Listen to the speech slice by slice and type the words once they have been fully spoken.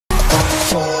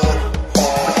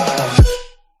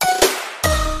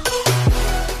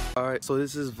Alright, so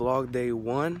this is vlog day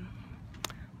 1.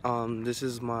 This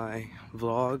is my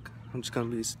vlog. I'm just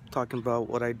gonna be talking about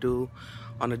what I do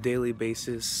on a daily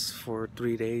basis for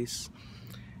 3 days.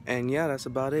 And yeah, that's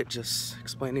about it. Just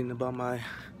explaining about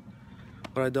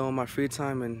what I do on my free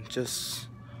time and just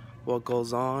what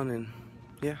goes on, and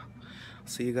yeah, I'll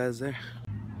see you guys there.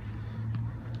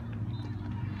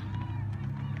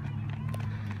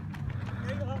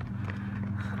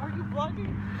 Are you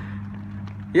vlogging?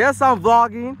 Yes, I'm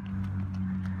vlogging.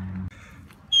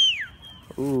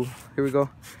 Ooh, here we go.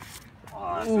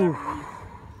 Oh, ooh,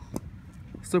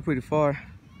 still pretty far.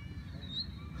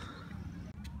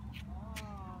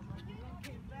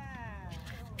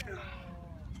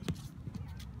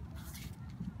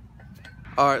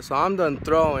 Alright, so I'm done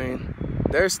throwing.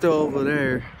 They're still over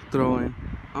there throwing.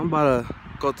 I'm about to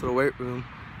go to the weight room,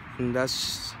 and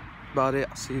that's about it.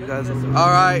 I'll see you guys.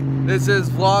 Alright, this is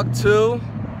vlog 2.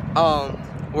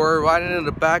 We're riding in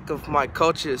the back of my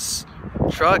coach's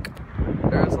truck.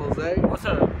 There's Jose. what's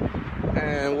up?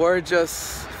 And we're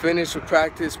just finished with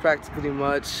practice, practically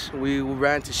much. We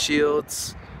ran to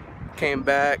Shields, came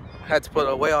back, had to put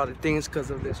away all the things because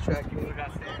of this tracking.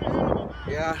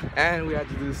 Yeah, and we had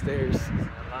to do stairs.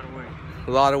 A lot of work.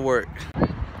 A lot of work.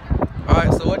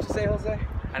 Alright, so what you say, Jose?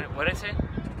 What did I say?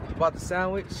 About the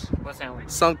sandwich? What sandwich?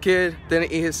 Some kid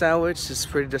didn't eat his sandwich. It's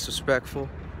pretty disrespectful,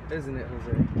 isn't it,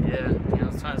 Jose? Yeah, you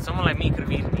know, someone like me could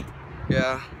have eaten me.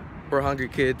 Yeah, we're hungry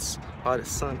kids. Oh, the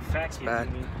sun. Fat It's kid bad.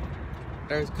 eat me.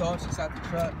 There's coach inside the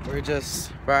truck. We're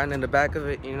just riding in the back of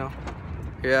it, you know.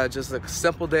 Yeah, just a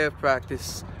simple day of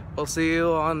practice. We'll see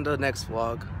you on the next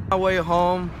vlog. On my way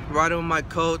home, riding with my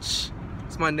coach.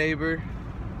 It's my neighbor.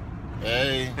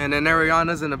 Hey. And then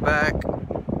Ariana's in the back,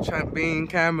 being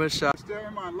camera shot. Still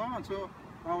in my lawn, so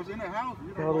I was in the house.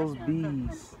 You know, All those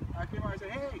bees. I came out and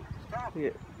said, hey, stop. Yeah,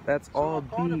 that's So all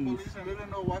I called the bees. police and they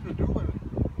didn't know what to do with it.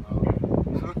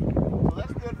 So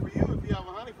that's good for you if you have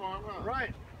a honey farm, huh?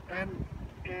 Right, and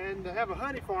to have a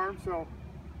honey farm, so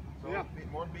yeah, The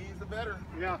more bees, the better.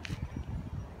 yeah.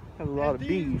 Has a lot of These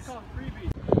bees. cost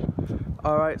freebies.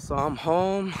 Alright, so I'm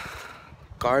home.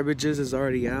 Garbages is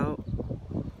already out.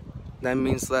 That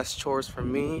means less chores for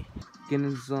me.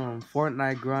 Getting some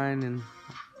Fortnite grind, and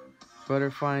brother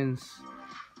finds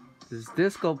this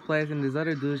disco place and this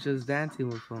other dude's just dancing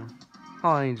with him.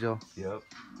 Oh, Angel. Yep.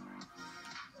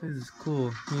 This is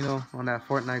cool, you know, on that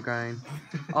Fortnite grind.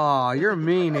 Aw, you're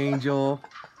mean, Angel.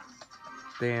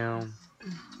 Damn.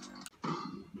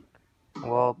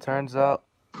 Well, turns out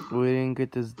we didn't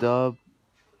get this dub.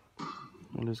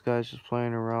 And this guy's just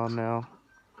playing around now.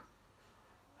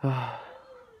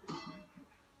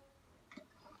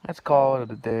 Let's call it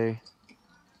a day.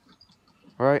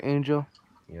 Right, Angel?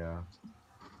 Yeah.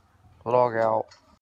 Log out.